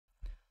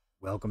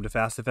Welcome to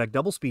Fast Effect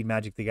Double Speed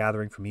Magic the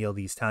Gathering from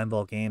ELD's Time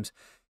Vault Games.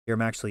 Here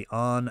I'm actually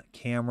on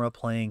camera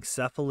playing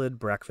Cephalid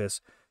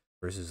Breakfast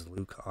versus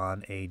Luke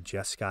on a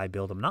Jeskai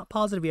build. I'm not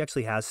positive he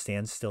actually has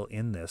standstill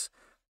in this,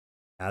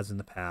 as in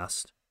the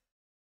past.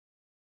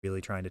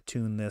 Really trying to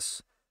tune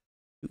this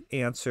to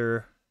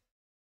answer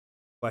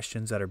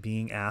questions that are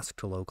being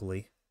asked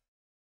locally.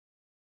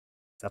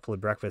 Cephalid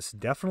Breakfast,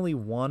 definitely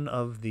one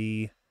of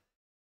the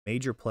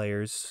major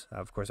players.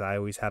 Of course, I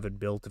always have it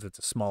built if it's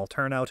a small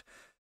turnout.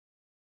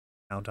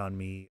 Count on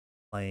me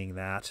playing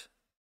that.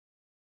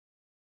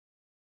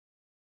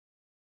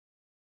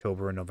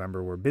 October and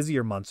November were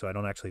busier months, so I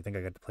don't actually think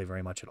I got to play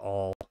very much at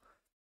all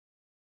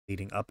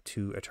leading up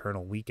to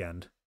Eternal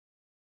Weekend.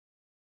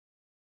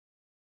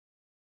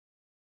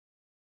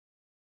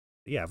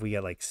 But yeah, if we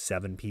get like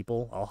 7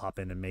 people, I'll hop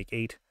in and make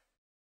 8. As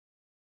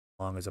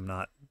long as I'm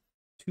not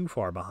too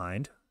far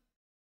behind.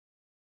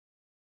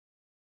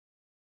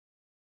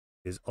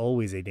 It is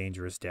always a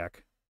dangerous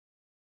deck.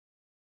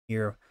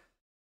 Here,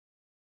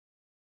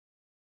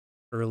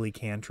 early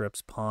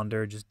cantrips,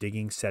 ponder, just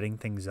digging, setting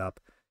things up.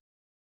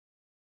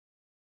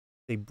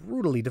 A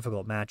brutally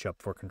difficult matchup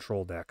for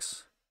control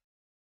decks.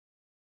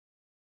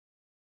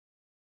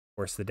 Of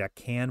course, the deck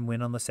can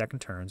win on the second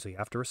turn, so you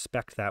have to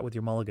respect that with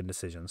your mulligan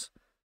decisions.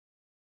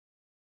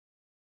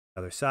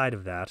 The other side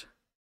of that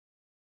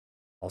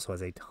also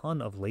has a ton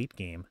of late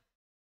game.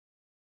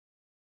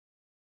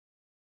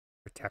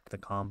 Protect the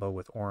combo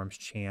with Orym's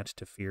Chant,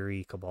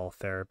 Teferi, Cabal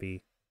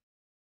Therapy.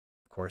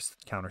 Of course,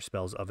 counter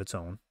spells of its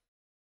own.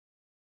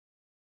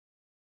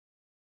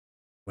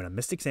 When a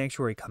Mystic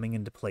Sanctuary coming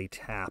into play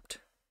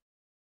tapped,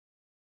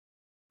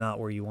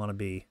 not where you want to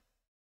be.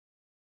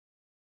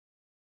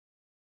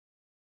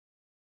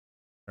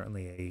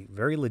 Certainly a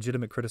very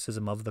legitimate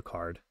criticism of the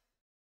card.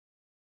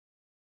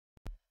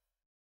 It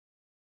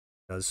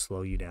does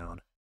slow you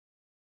down.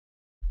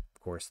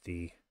 Of course,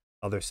 the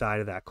other side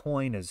of that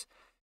coin is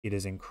it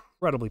is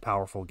incredibly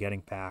powerful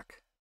getting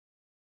back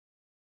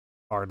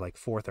a card like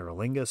Fourth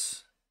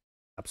Erlingus.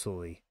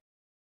 Absolutely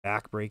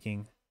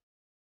backbreaking.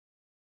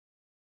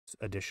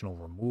 Additional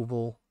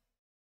removal.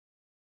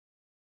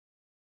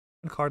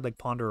 A card like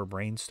Ponder or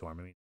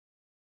Brainstorm. I mean,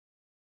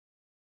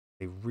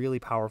 a really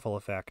powerful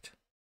effect.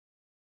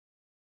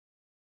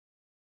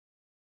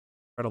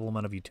 Incredible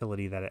amount of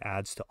utility that it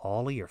adds to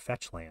all of your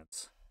fetch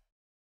lands.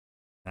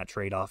 That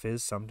trade-off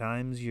is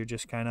sometimes you're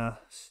just kind of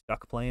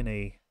stuck playing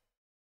a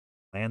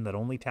land that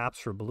only taps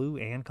for blue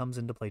and comes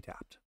into play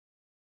tapped.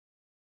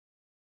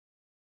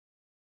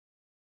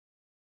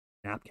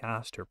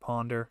 Snapcast or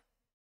Ponder.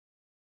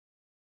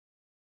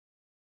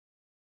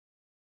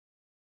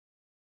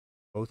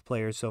 Both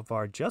players so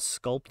far just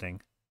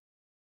sculpting.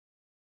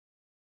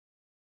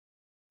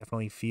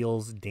 Definitely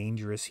feels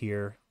dangerous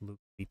here. Luke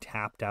will be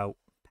tapped out,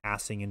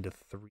 passing into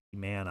 3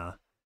 mana.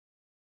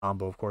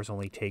 Combo, of course,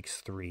 only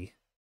takes 3.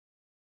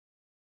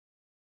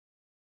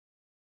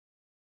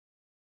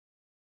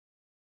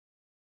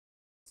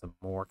 Some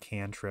more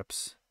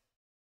cantrips.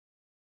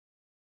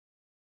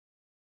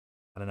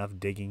 Not enough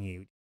digging.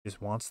 He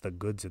just wants the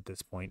goods at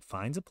this point.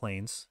 Finds a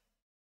plains.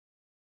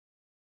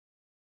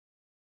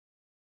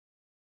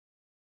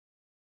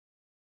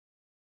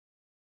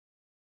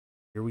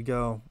 Here we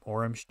go.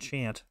 Orym's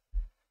Chant.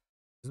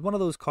 This is one of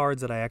those cards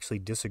that I actually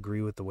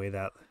disagree with the way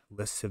that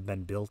lists have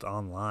been built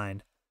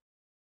online.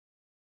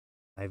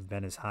 I've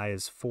been as high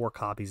as 4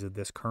 copies of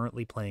this,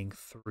 currently playing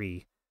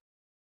 3.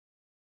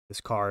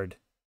 This card,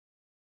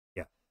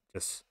 yeah,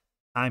 just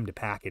time to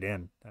pack it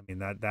in. I mean,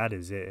 that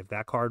is it. If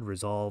that card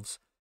resolves,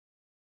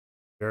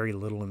 very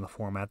little in the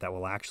format that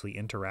will actually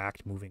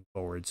interact moving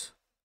forwards.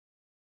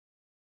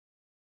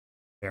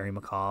 Very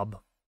macabre.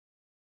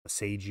 A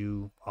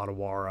Seiju,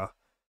 Otawara,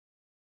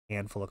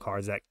 handful of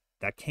cards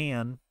that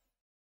can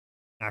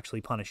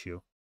actually punish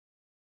you.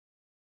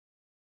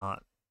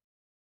 Not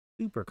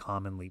super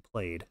commonly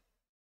played.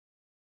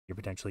 You're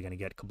potentially going to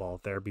get Cabal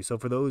Therapy. So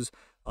for those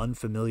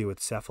unfamiliar with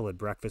Cephalid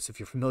Breakfast,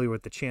 if you're familiar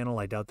with the channel,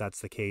 I doubt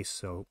that's the case.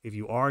 So if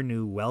you are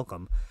new,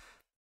 welcome.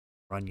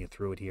 Run you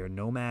through it here.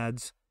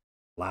 Nomads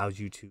allows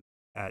you to,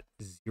 at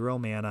 0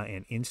 mana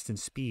and instant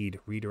speed,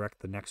 redirect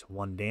the next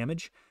 1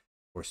 damage.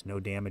 Of course, no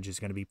damage is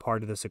going to be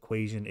part of this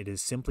equation. It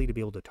is simply to be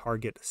able to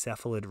target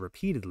Cephalid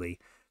repeatedly.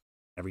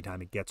 Every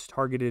time it gets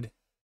targeted,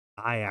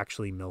 I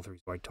actually mill through.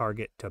 So I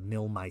target to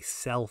mill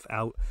myself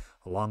out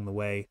along the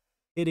way,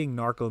 hitting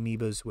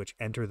Narcomoebas, which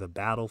enter the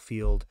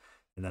battlefield,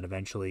 and then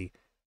eventually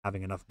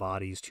having enough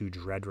bodies to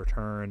dread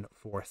return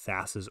for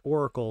Thassa's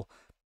Oracle.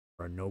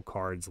 There are no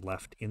cards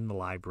left in the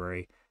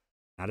library.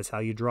 That is how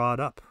you draw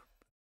it up.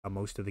 How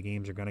most of the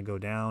games are going to go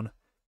down.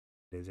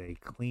 It is a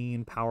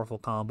clean, powerful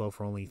combo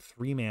for only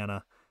 3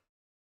 mana.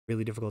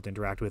 Really difficult to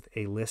interact with.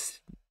 A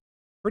list,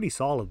 pretty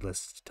solid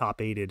list, top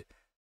 8'd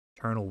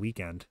Eternal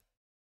Weekend.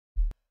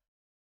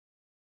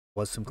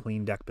 Was some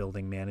clean deck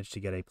building, managed to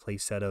get a play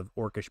set of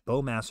Orcish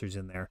Bowmasters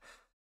in there.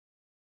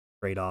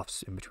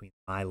 Trade-offs in between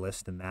my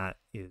list and that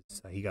is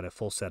he got a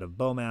full set of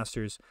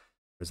Bowmasters,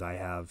 whereas I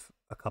have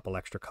a couple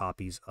extra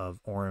copies of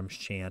Orym's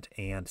Chant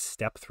and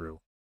Step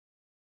Through.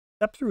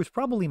 Step Through is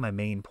probably my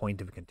main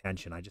point of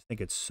contention. I just think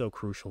it's so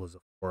crucial as a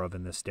 4 of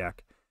in this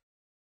deck,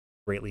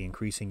 greatly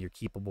increasing your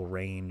keepable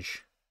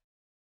range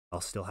while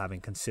still having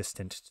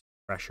consistent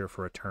pressure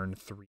for a turn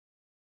 3.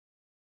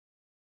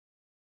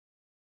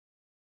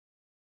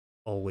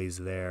 Always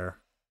there.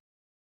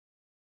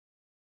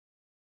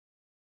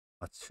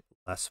 Much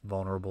less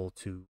vulnerable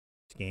to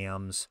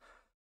scams.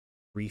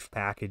 Brief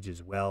package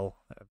as well.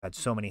 I've had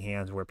so many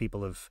hands where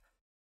people have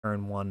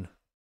turn 1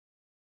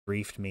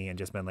 briefed me and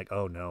just been like,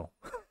 oh no.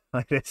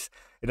 It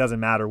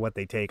doesn't matter what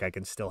they take, I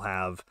can still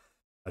have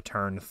a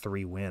turn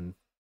 3 win.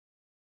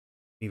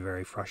 Be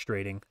very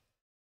frustrating.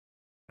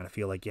 Kind of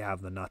feel like you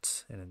have the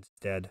nuts and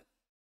instead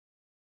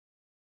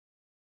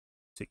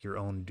sit your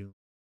own doom.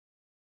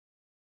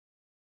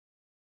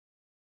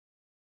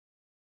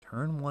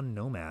 Turn 1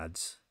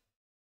 nomads.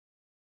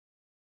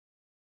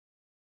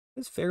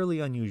 It's fairly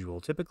unusual.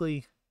 Typically,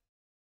 if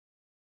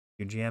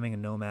you're jamming a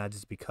nomads,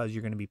 it's because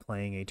you're going to be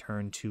playing a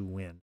turn 2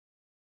 win.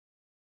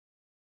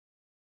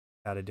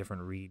 Got a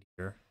different read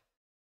here.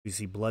 You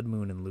see Blood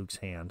Moon in Luke's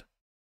hand.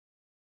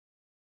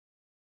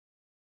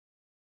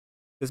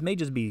 This may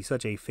just be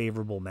such a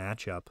favorable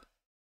matchup.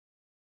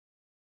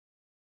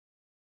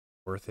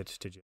 Worth it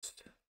to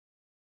just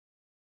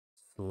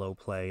slow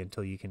play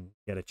until you can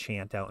get a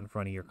chant out in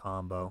front of your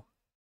combo.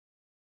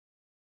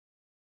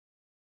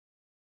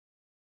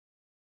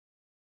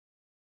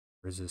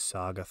 Where's his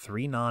Saga?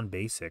 3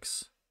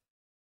 non-basics.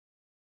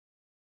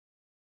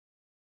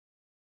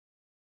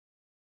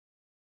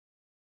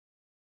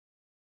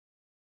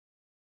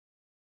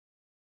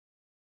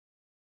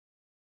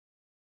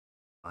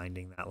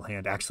 Finding that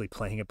land, actually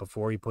playing it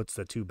before he puts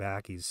the 2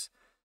 back. He's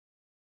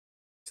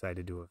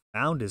excited to have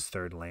found his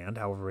 3rd land.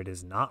 However, it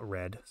is not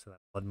red, so that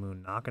Blood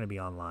Moon not going to be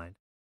online.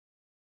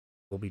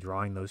 We'll be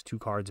drawing those 2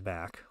 cards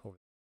back over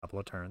a couple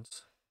of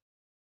turns.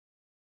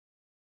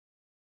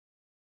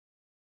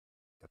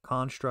 The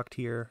construct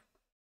here.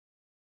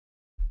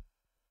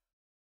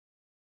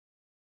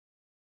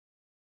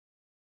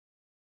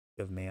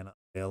 You have mana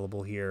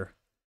available here.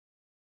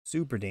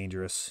 Super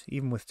dangerous,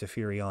 even with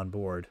Teferi on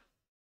board.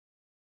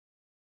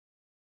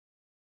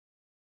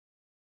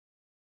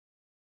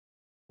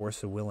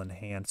 Force of Will in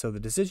hand. So the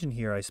decision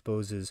here, I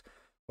suppose, is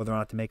whether or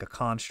not to make a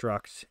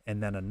construct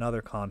and then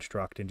another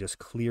construct and just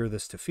clear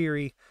this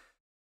Teferi,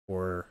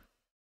 or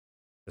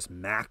just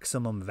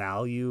maximum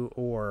value,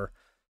 or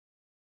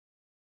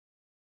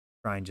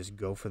try and just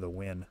go for the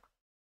win.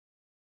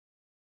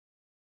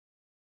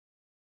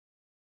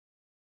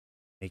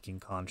 Making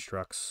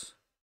constructs.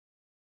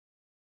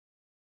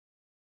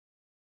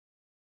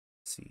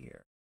 Let's see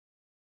here.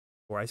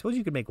 Or I suppose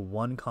you could make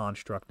 1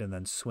 construct and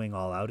then swing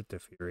all out at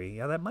Teferi.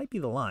 Yeah, that might be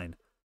the line.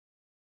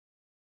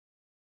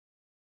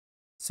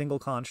 Single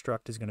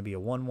construct is going to be a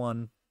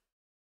 1/1.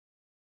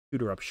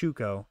 Tutor up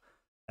Shuko.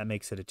 That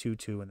makes it a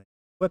 2/2, and then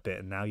flip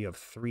it, and now you have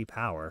 3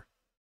 power.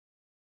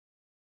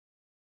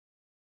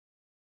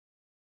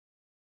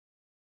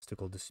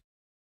 Mystical Dispute.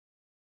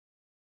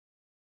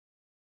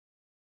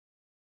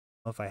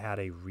 I don't know if I had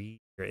a read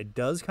here. It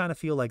does kind of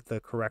feel like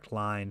the correct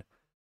line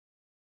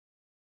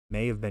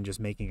may have been just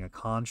making a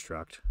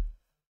construct.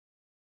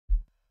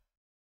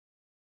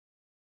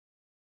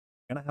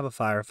 I'm going to have a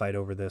firefight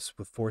over this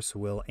with Force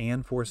of Will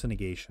and Force of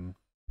Negation.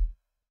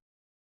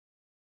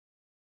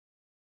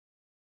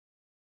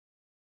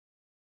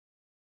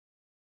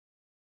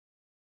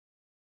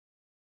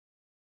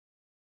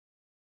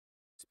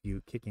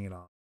 Dispute, kicking it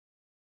off.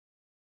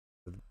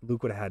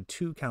 Luke would have had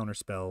 2 counter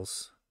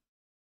spells.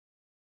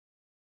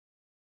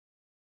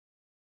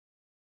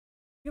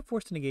 You have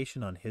Force of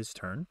Negation on his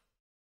turn.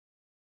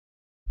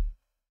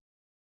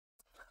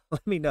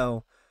 Let me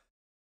know.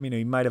 I mean,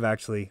 he might have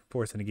actually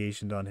Force of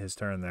Negation on his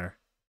turn there.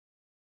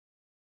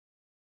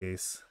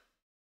 Case.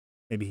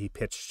 Maybe he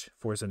pitched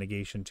Force of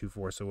Negation to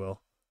Force of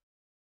Will.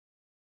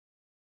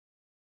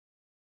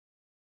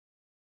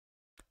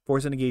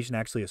 Force of Negation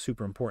actually a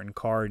super important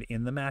card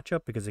in the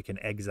matchup because it can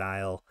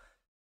exile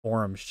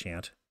Orum's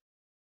Chant.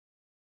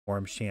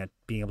 Orum's Chant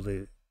being able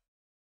to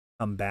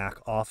come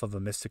back off of a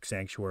Mystic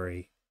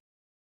Sanctuary,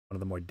 one of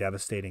the more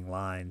devastating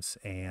lines.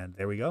 And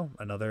there we go.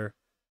 Another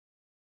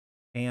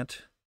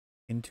Chant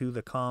into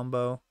the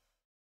combo.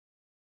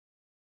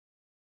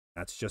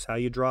 That's just how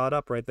you draw it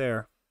up right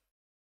there.